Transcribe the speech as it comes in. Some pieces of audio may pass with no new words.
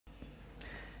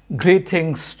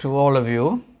Greetings to all of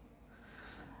you.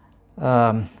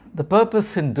 The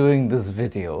purpose in doing this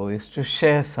video is to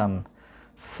share some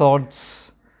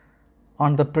thoughts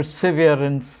on the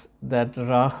perseverance that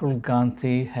Rahul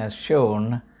Gandhi has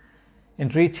shown in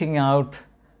reaching out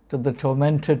to the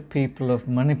tormented people of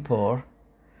Manipur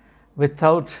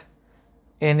without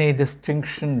any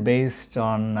distinction based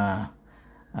on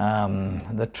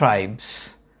the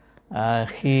tribes.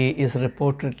 He is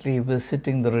reportedly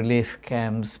visiting the relief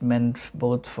camps meant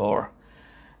both for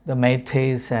the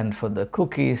Meiteis and for the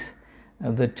Kukis,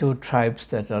 the two tribes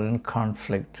that are in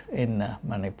conflict in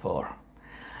Manipur.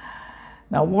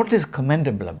 Now, what is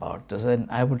commendable about this, and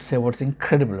I would say what's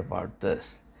incredible about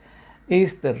this,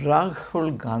 is that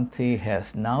Rahul Gandhi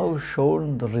has now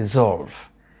shown the resolve,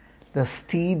 the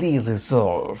steely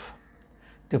resolve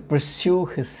to pursue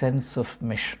his sense of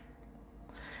mission.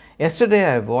 Yesterday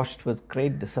I watched with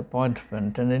great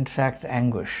disappointment and in fact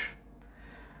anguish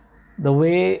the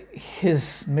way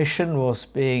his mission was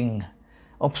being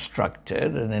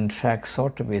obstructed and in fact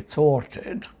sought to be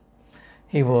thwarted.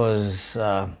 He was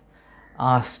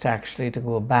asked actually to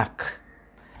go back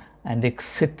and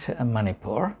exit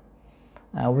Manipur,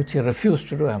 which he refused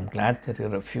to do. I'm glad that he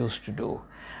refused to do.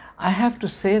 I have to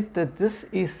say that this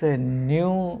is a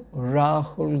new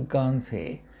Rahul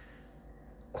Gandhi,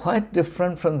 quite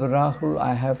different from the Rahul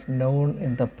I have known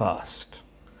in the past.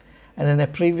 And in a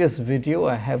previous video,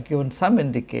 I have given some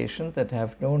indication that I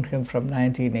have known him from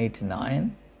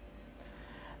 1989.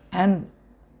 And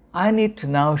I need to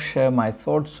now share my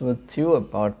thoughts with you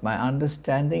about my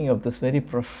understanding of this very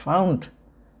profound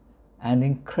and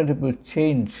incredible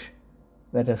change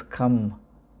that has come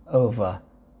over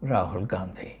Rahul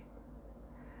Gandhi.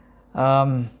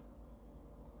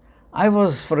 I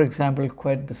was, for example,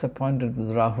 quite disappointed with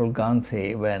Rahul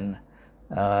Gandhi when,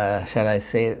 shall I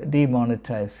say,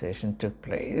 demonetization took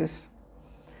place.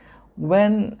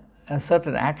 When a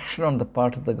certain action on the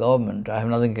part of the government, I have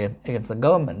nothing against the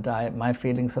government, my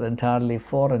feelings are entirely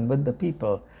for and with the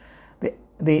people.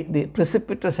 The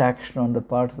precipitous action on the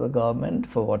part of the government,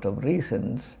 for whatever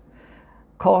reasons,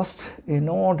 caused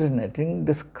inordinate,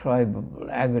 indescribable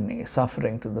agony,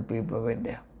 suffering to the people of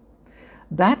India.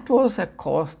 That was a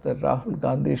cause that Rahul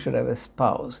Gandhi should have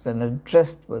espoused and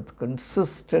addressed with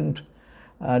consistent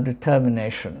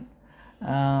determination.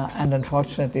 And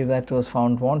unfortunately, that was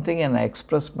found wanting, and I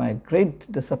expressed my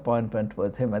great disappointment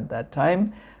with him at that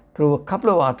time through a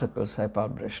couple of articles I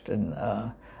published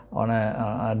on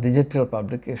a digital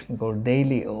publication called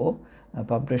Daily O,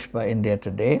 published by India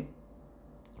Today,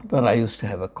 where I used to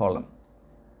have a column.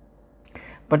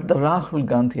 But the Rahul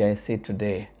Gandhi I see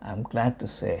today, I'm glad to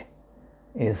say,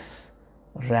 is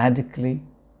radically,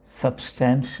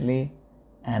 substantially,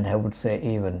 and I would say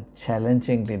even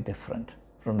challengingly different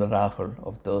from the Rahul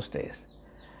of those days.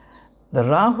 The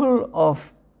Rahul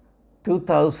of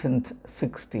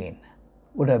 2016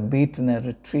 would have beaten a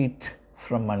retreat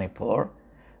from Manipur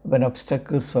when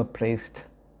obstacles were placed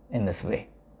in his way.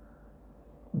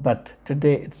 But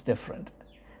today it's different.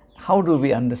 How do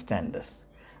we understand this?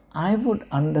 I would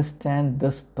understand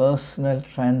this personal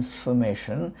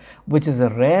transformation, which is a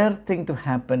rare thing to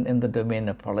happen in the domain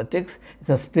of politics. It's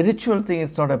a spiritual thing,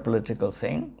 it's not a political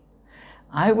thing.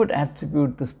 I would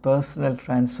attribute this personal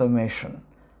transformation,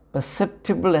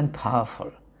 perceptible and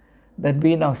powerful, that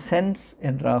we now sense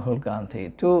in Rahul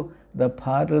Gandhi to the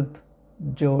Bharat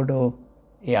Jodo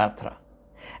Yatra.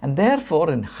 And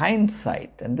therefore, in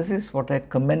hindsight, and this is what I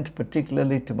commend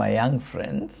particularly to my young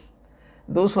friends,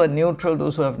 those who are neutral,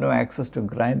 those who have no access to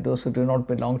grind, those who do not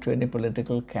belong to any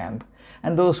political camp,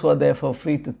 and those who are therefore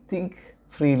free to think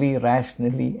freely,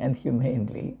 rationally, and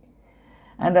humanely,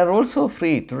 and are also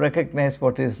free to recognize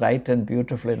what is right and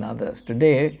beautiful in others.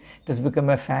 Today, it has become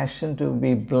a fashion to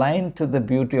be blind to the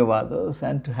beauty of others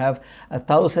and to have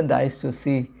 1,000 eyes to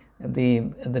see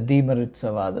the demerits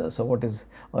of others, or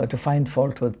to find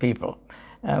fault with people.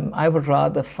 I would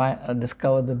rather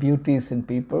discover the beauties in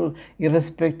people,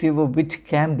 irrespective of which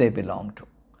camp they belong to.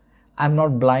 I'm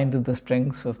not blind to the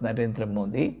strengths of Narendra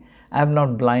Modi. I'm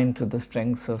not blind to the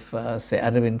strengths of, say,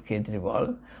 Arvind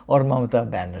Kejriwal or Mamata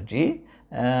Banerjee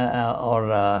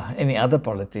or any other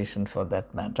politician for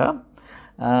that matter.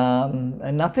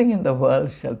 And nothing in the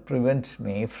world shall prevent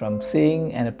me from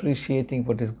seeing and appreciating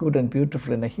what is good and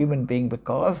beautiful in a human being,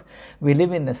 because we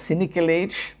live in a cynical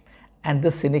age, and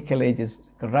this cynical age is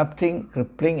corrupting,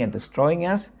 crippling, and destroying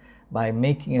us by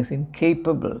making us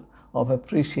incapable of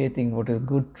appreciating what is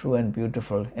good, true and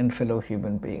beautiful in fellow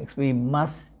human beings. We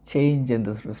must change in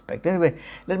this respect. Anyway,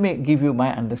 let me give you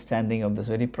my understanding of this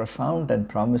very profound and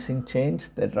promising change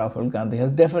that Rahul Gandhi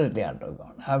has definitely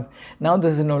undergone. Now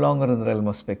this is no longer in the realm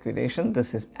of speculation.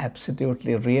 This is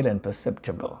absolutely real and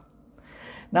perceptible.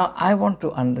 Now, I want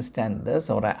to understand this,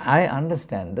 or I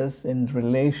understand this in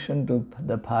relation to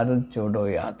the Bharat Jodo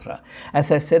Yatra.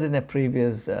 As I said in a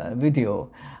previous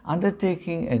video,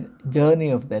 undertaking a journey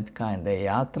of that kind, a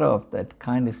yatra of that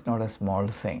kind, is not a small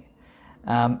thing.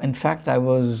 In fact, I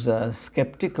was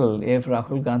skeptical if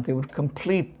Rahul Gandhi would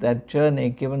complete that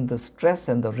journey given the stress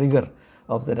and the rigor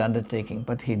of that undertaking,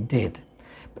 but he did.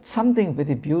 But something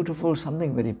very beautiful,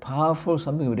 something very powerful,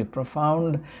 something very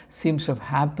profound seems to have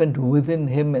happened within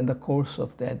him in the course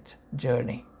of that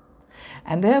journey.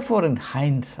 And therefore, in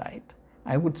hindsight,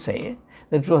 I would say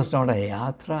that it was not a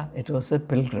yatra, it was a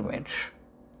pilgrimage.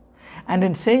 And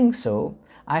in saying so,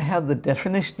 I have the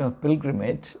definition of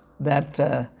pilgrimage that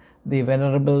the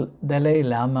Venerable Dalai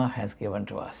Lama has given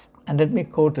to us. And let me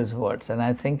quote his words, and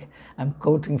I think I'm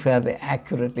quoting fairly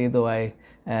accurately, though I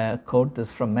quote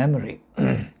this from memory.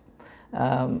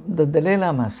 The Dalai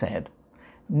Lama said,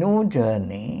 "No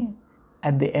journey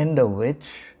at the end of which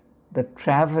the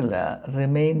traveler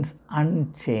remains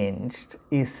unchanged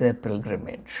is a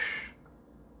pilgrimage."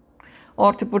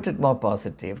 Or to put it more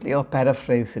positively, or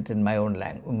paraphrase it in my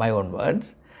own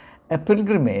words, a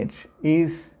pilgrimage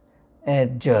is a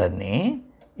journey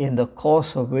in the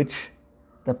course of which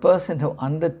the person who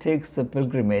undertakes the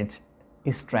pilgrimage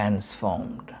is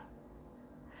transformed.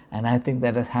 And I think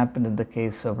that has happened in the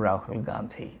case of Rahul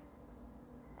Gandhi.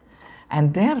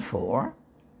 And therefore,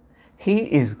 he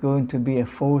is going to be a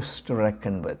force to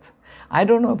reckon with. I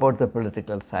don't know about the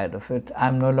political side of it.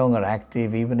 I'm no longer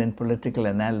active even in political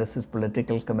analysis,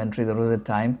 political commentary. There was a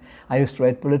time I used to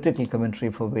write political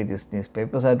commentary for various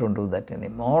newspapers. I don't do that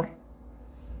anymore.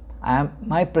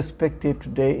 My perspective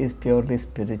today is purely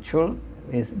spiritual,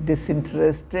 is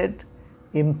disinterested,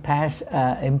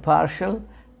 impartial,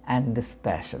 and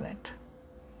dispassionate.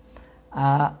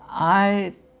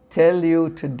 I tell you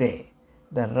today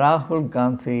that Rahul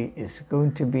Gandhi is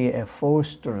going to be a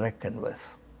force to reckon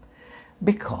with,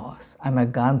 because I'm a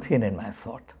Gandhian in my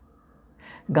thought.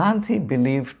 Gandhi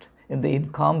believed in the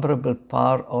incomparable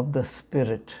power of the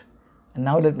spirit. And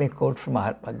now let me quote from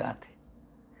Mahatma Gandhi.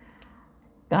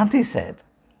 Gandhi said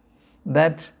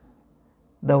that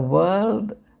the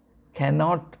world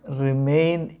cannot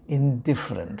remain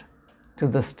indifferent to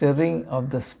the stirring of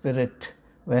the spirit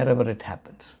wherever it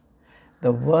happens.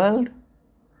 The world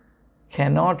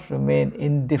cannot remain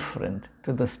indifferent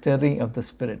to the stirring of the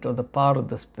spirit, or the power of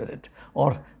the spirit,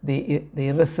 or the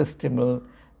irresistible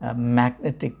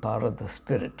magnetic power of the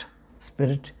spirit.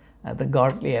 The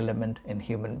godly element in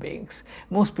human beings.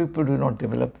 Most people do not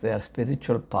develop their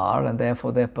spiritual power, and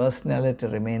therefore their personality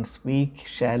remains weak,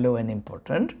 shallow and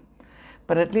impotent.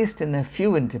 But at least in a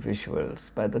few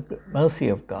individuals, by the mercy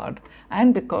of God,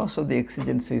 and because of the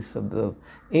exigencies of the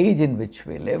age in which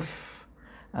we live,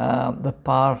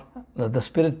 the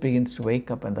spirit begins to wake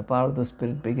up, and the power of the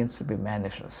spirit begins to be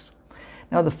manifest.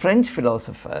 Now, the French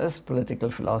philosophers,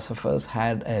 political philosophers,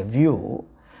 had a view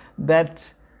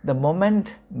that the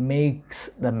moment makes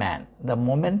the man. The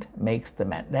moment makes the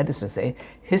man. That is to say,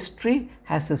 history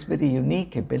has this very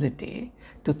unique ability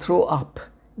to throw up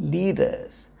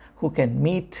leaders who can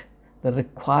meet the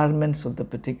requirements of the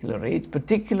particular age,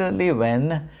 particularly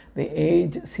when the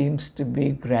age seems to be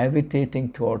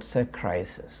gravitating towards a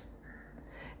crisis.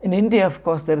 In India, of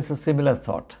course, there is a similar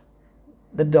thought.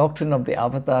 The doctrine of the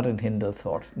avatar in Hindu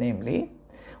thought, namely,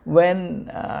 when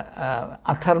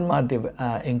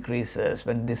adharma increases,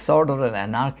 when disorder and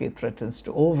anarchy threatens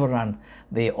to overrun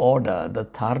the order, the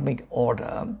dharmic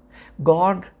order,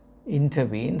 God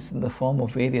intervenes in the form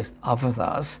of various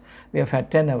avatars. We have had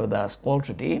 10 avatars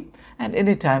already, and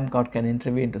any time God can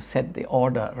intervene to set the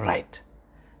order right.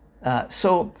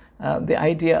 So the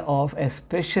idea of a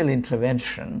special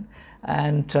intervention,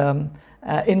 and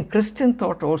in Christian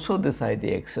thought also this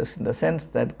idea exists, in the sense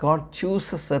that God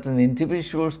chooses certain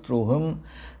individuals through whom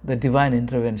the divine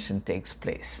intervention takes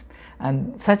place.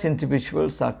 And such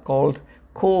individuals are called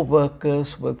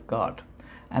co-workers with God.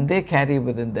 And they carry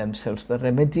within themselves the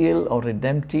remedial or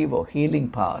redemptive or healing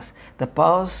powers, the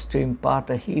powers to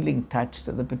impart a healing touch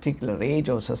to the particular age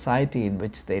or society in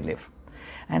which they live.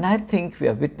 And I think we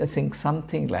are witnessing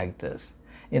something like this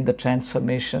in the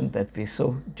transformation that we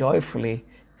so joyfully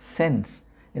sense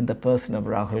in the person of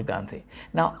Rahul Gandhi.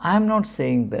 Now, I'm not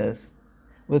saying this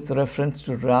with reference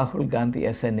to Rahul Gandhi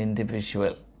as an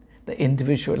individual, the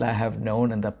individual I have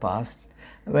known in the past,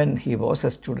 when he was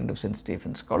a student of St.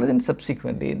 Stephen's College and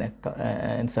subsequently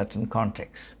in certain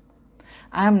contexts.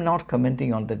 I am not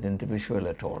commenting on that individual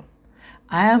at all.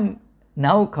 I am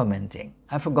now commenting.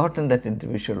 I've forgotten that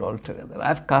individual altogether.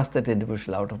 I've cast that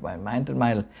individual out of my mind and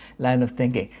my line of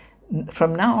thinking.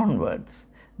 From now onwards,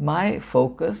 my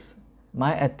focus,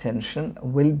 my attention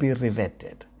will be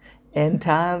riveted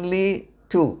entirely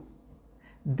to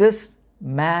this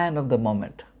man of the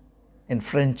moment, in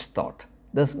French thought,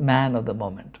 this man of the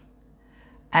moment,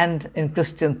 and in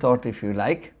Christian thought, if you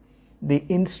like, the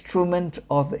instrument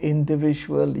of the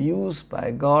individual used by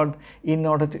God in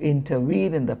order to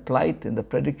intervene in the plight, in the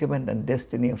predicament and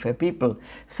destiny of a people,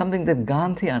 something that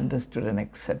Gandhi understood and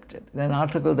accepted. In an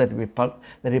article that he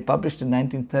published in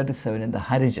 1937 in the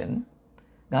Harijan,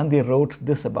 Gandhi wrote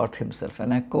this about himself,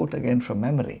 and I quote again from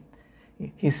memory.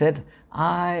 He said,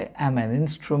 "I am an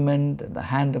instrument in the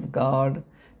hand of God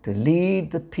to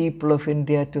lead the people of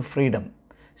India to freedom."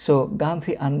 So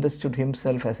Gandhi understood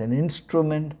himself as an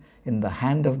instrument in the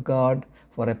hand of God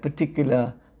for a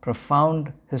particular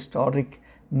profound historic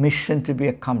mission to be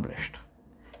accomplished.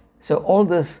 So all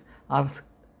this are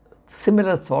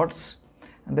similar thoughts,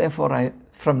 and therefore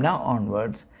from now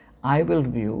onwards, I will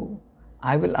view,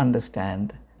 I will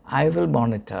understand, I will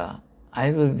monitor,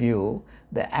 I will view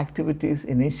the activities,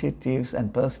 initiatives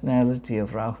and personality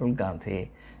of Rahul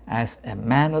Gandhi as a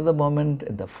man of the moment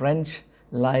in the French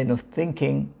line of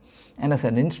thinking, and as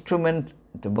an instrument,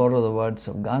 to borrow the words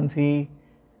of Gandhi,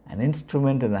 an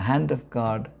instrument in the hand of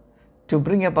God to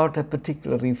bring about a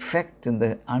particular effect in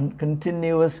the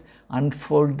continuous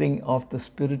unfolding of the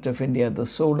spirit of India, the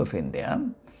soul of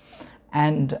India.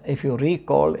 And if you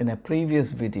recall, in a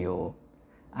previous video,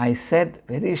 I said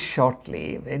very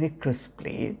shortly, very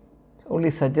crisply,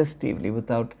 only suggestively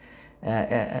without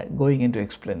going into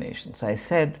explanations, I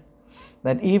said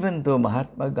that even though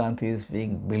Mahatma Gandhi is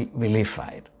being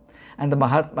vilified, and the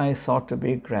Mahatma is sought to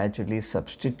be gradually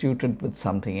substituted with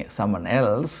someone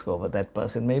else, whoever that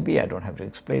person may be, I don't have to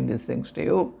explain these things to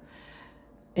you.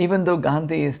 Even though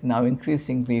Gandhi is now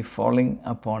increasingly falling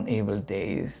upon evil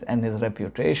days, and his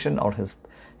reputation or his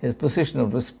position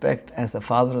of respect as the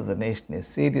father of the nation is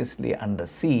seriously under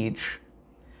siege,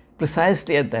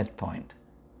 precisely at that point,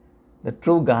 the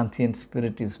true Gandhian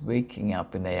spirit is waking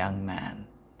up in a young man.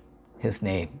 His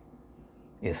name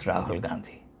is Rahul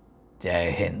Gandhi.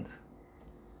 Jai Hind.